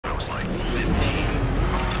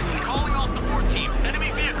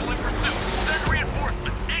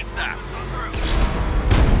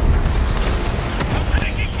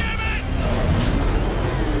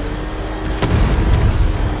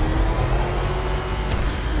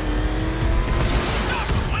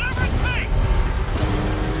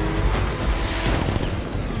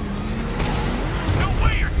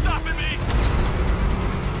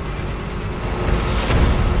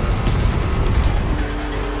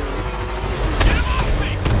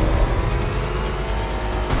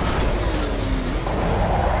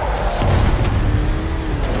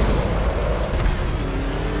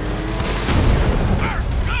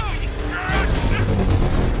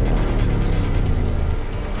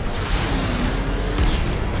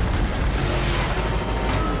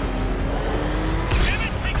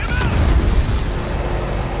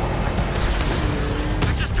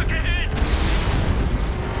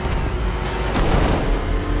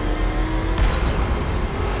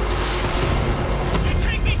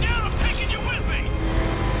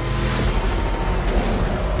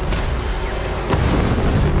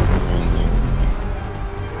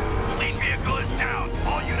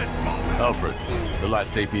Alfred, the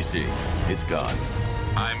last APC. It's gone.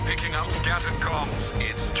 I'm picking up scattered comms.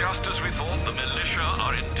 It's just as we thought. The militia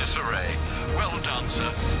are in disarray. Well done,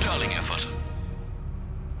 sir. Sterling effort.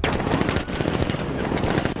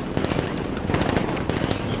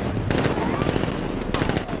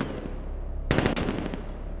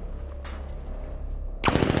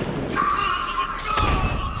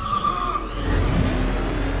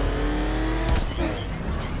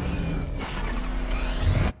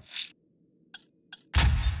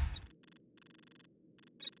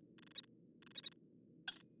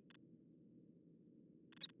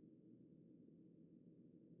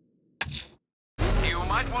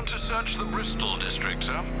 Want to search the Bristol district,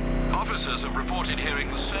 sir? Officers have reported hearing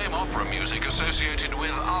the same opera music associated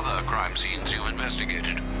with other crime scenes you've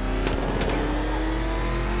investigated.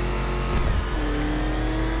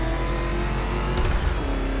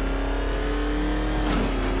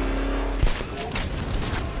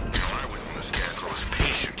 I was one of Scarecrow's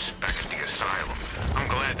patients back at the asylum. I'm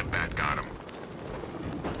glad the bat got him.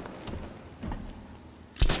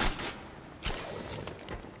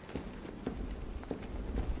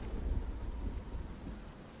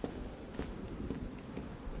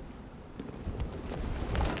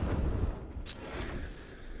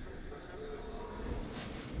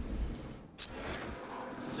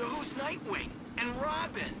 So who's Nightwing? And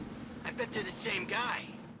Robin? I bet they're the same guy.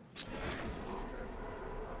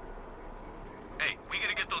 Hey, we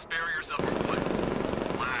gonna get those barriers up or what?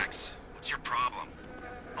 Relax. What's your problem?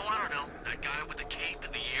 Oh, I don't know. That guy with the cape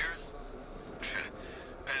and the ears?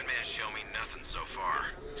 Batman's shown me nothing so far.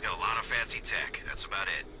 He's got a lot of fancy tech. That's about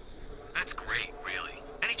it. That's great, really.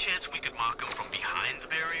 Any chance we could mock him from behind the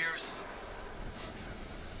barriers?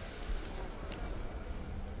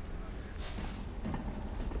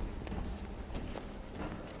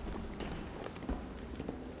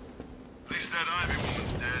 At least that Ivy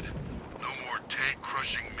woman's dead. No more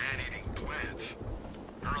tank-crushing, man-eating plants.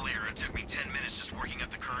 Earlier, it took me 10 minutes just working up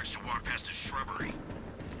the courage to walk past a shrubbery.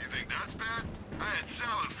 You think that's bad? I had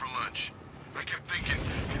salad for lunch. I kept thinking,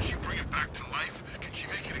 can she bring it back to life? Can she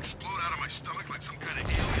make it explode out of my stomach like some kind of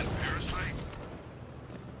alien parasite?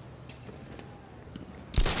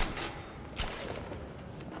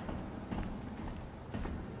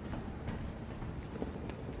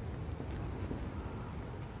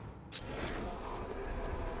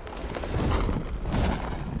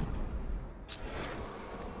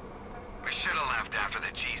 We should have left after the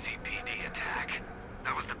GCPD attack.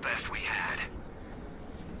 That was the best we had.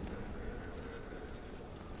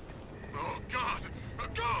 Oh, God!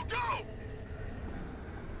 Go! Go!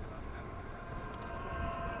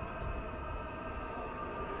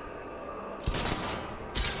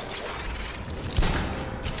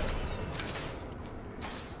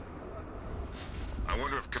 I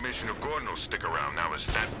wonder if Commissioner Gordon will stick around now his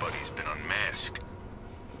fat buddy's been unmasked.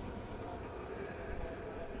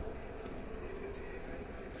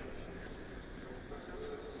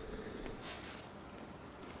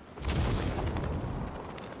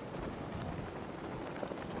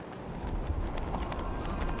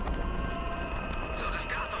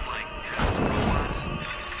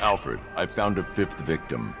 Alfred, I found a fifth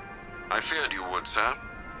victim. I feared you would, sir.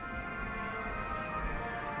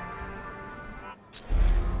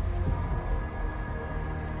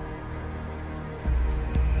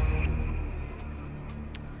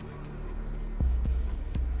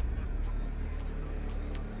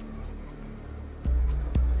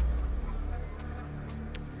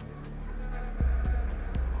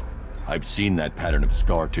 I've seen that pattern of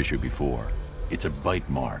scar tissue before. It's a bite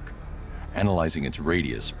mark. Analyzing its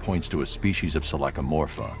radius points to a species of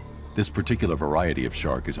Selachomorpha. This particular variety of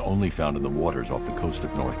shark is only found in the waters off the coast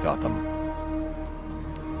of North Gotham.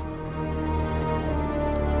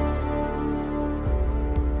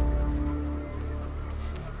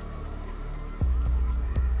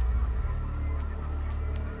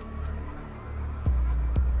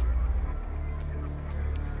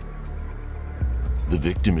 The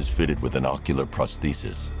victim is fitted with an ocular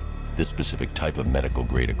prosthesis. This specific type of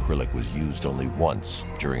medical-grade acrylic was used only once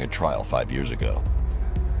during a trial 5 years ago.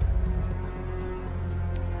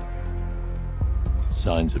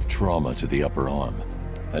 Signs of trauma to the upper arm.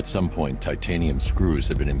 At some point, titanium screws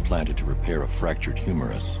had been implanted to repair a fractured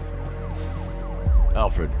humerus.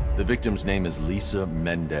 Alfred, the victim's name is Lisa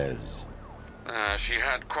Mendez. She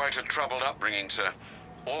had quite a troubled upbringing, sir.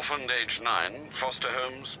 Orphaned age 9, foster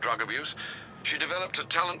homes, drug abuse. She developed a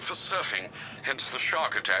talent for surfing, hence the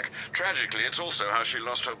shark attack. Tragically, it's also how she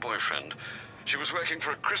lost her boyfriend. She was working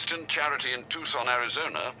for a Christian charity in Tucson,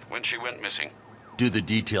 Arizona, when she went missing. Do the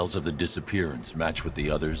details of the disappearance match with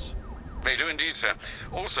the others? They do indeed, sir.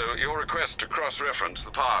 Also, your request to cross-reference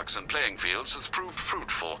the parks and playing fields has proved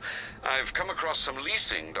fruitful. I've come across some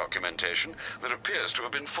leasing documentation that appears to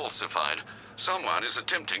have been falsified. Someone is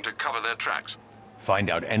attempting to cover their tracks. Find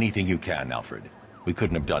out anything you can, Alfred. We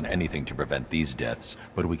couldn't have done anything to prevent these deaths,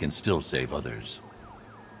 but we can still save others.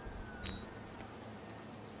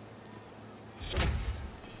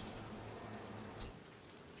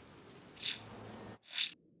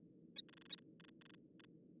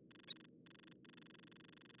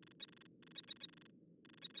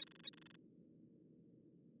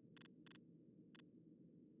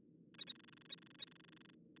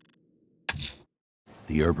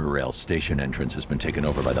 The Rail station entrance has been taken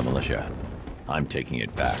over by the militia. I'm taking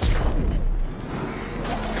it back.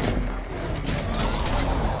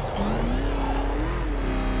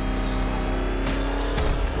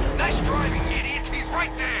 Nice driving, idiot! He's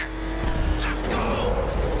right there! Just go!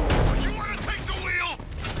 You want to take the wheel?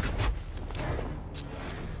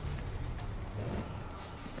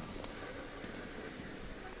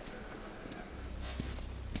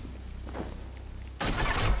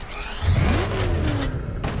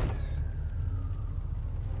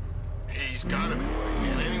 He's gotta be right,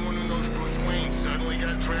 man. Anyone who knows Bruce Wayne suddenly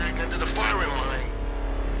got dragged into the firing line.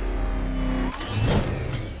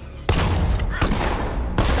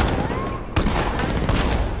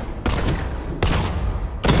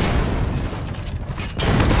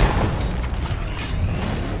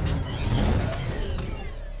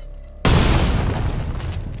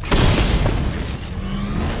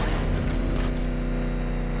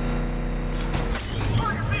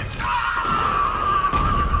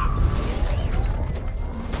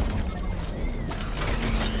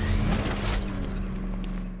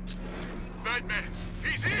 Batman,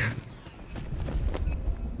 he's here!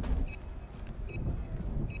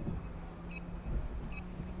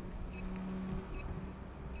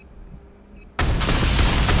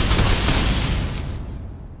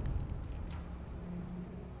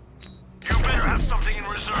 You better have something in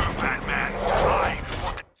reserve, Batman. I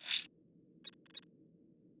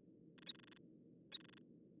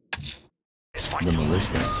want to... The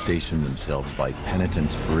militia stationed themselves by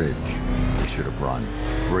Penitence Bridge. They should have run.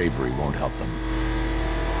 Bravery won't help them.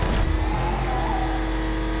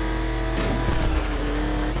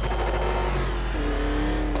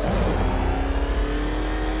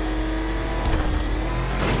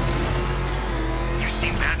 You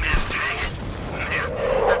seen Batman's tank? Man,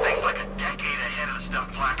 that thing's like a decade ahead of the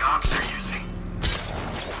stuff Black Ops are using.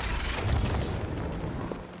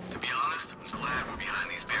 To be honest, I'm glad we're behind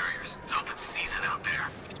these barriers. It's open season out there.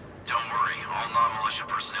 Don't worry, all non-militia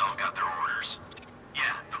personnel have got their orders.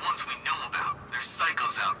 Yeah, the ones we know about. There's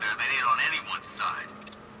psychos out there that ain't on anyone's side.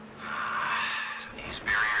 These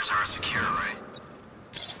barriers are secure, right?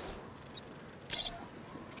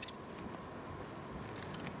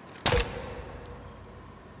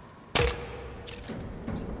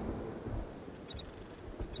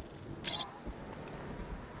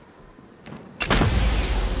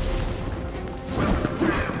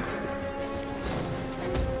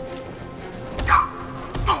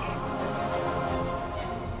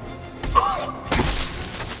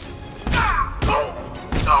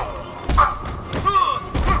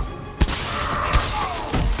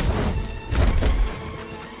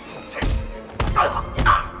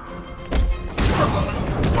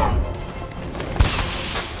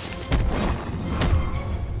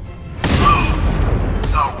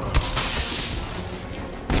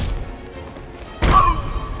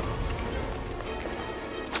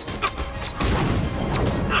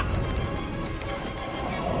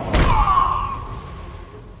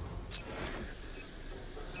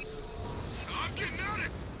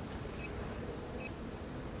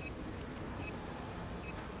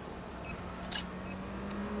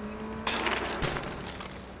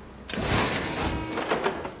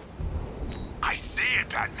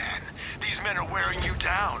 Batman. These men are wearing you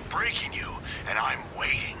down, breaking you, and I'm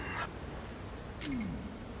waiting.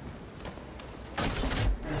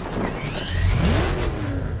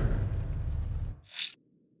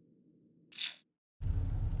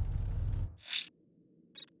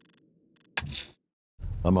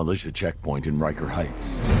 A militia checkpoint in Riker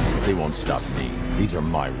Heights. They won't stop me. These are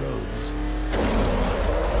my roads.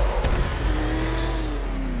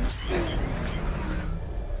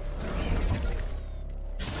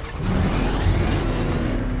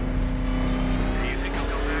 You think he'll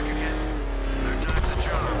come back again? Third time's a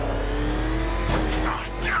charm. Oh,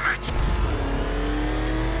 damn it!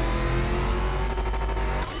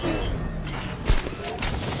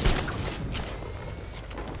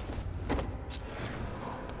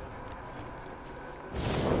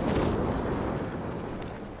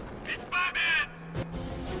 It's back!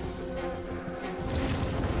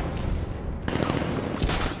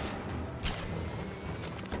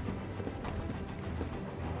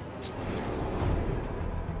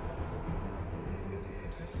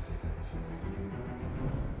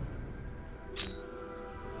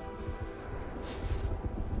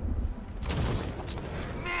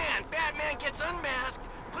 gets unmasked,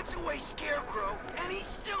 puts away Scarecrow, and he's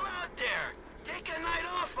still out there. Take a night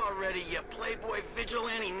off already, you playboy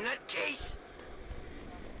vigilante nutcase.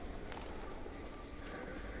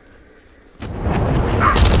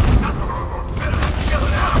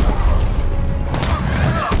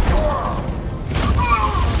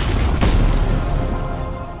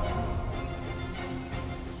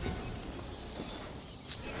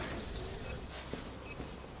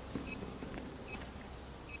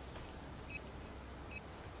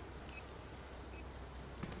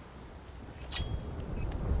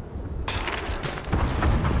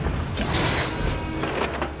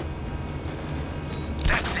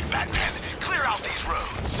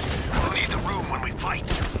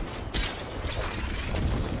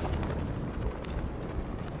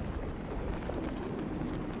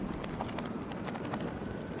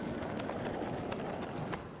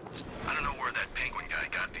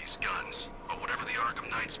 Guns, but whatever the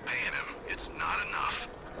Arkham Knight's paying him, it's not enough.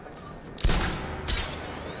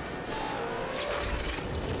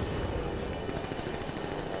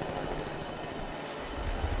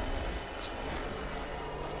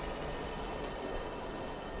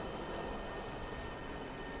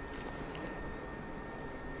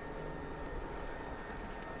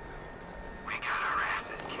 We got our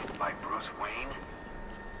asses kicked by Bruce Wayne.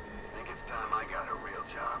 Think it's time I got a real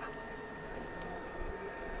job.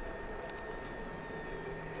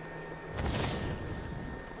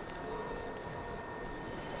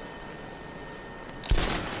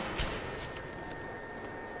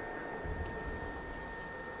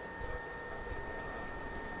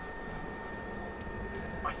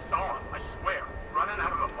 I saw him, I swear, running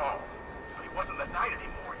out of the hall. So he wasn't the Knight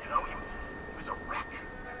anymore, you know? He was a wreck.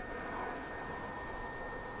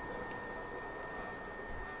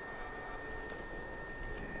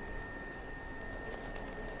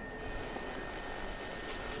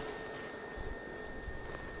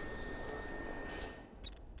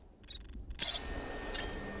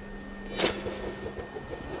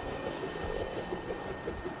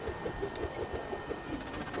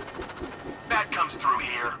 Comes through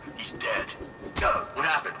here, he's dead. What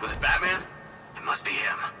happened? Was it Batman? It must be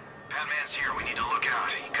him. Batman's here, we need to look out.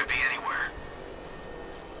 He could be anywhere.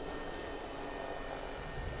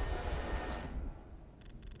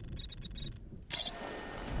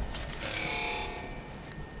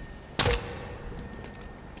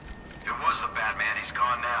 It was the Batman, he's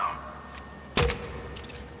gone now.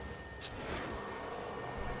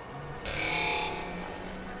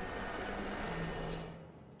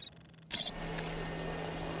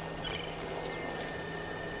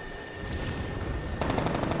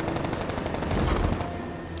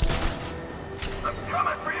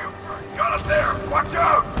 Watch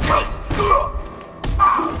out!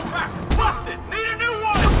 Busted! Need a new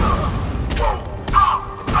one!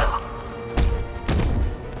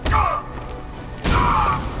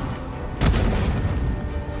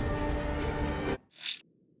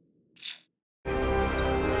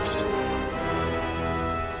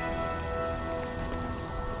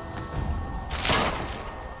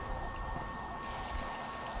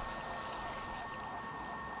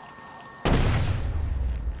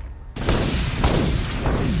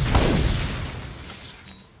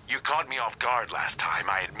 You caught me off guard last time,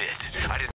 I admit. I didn't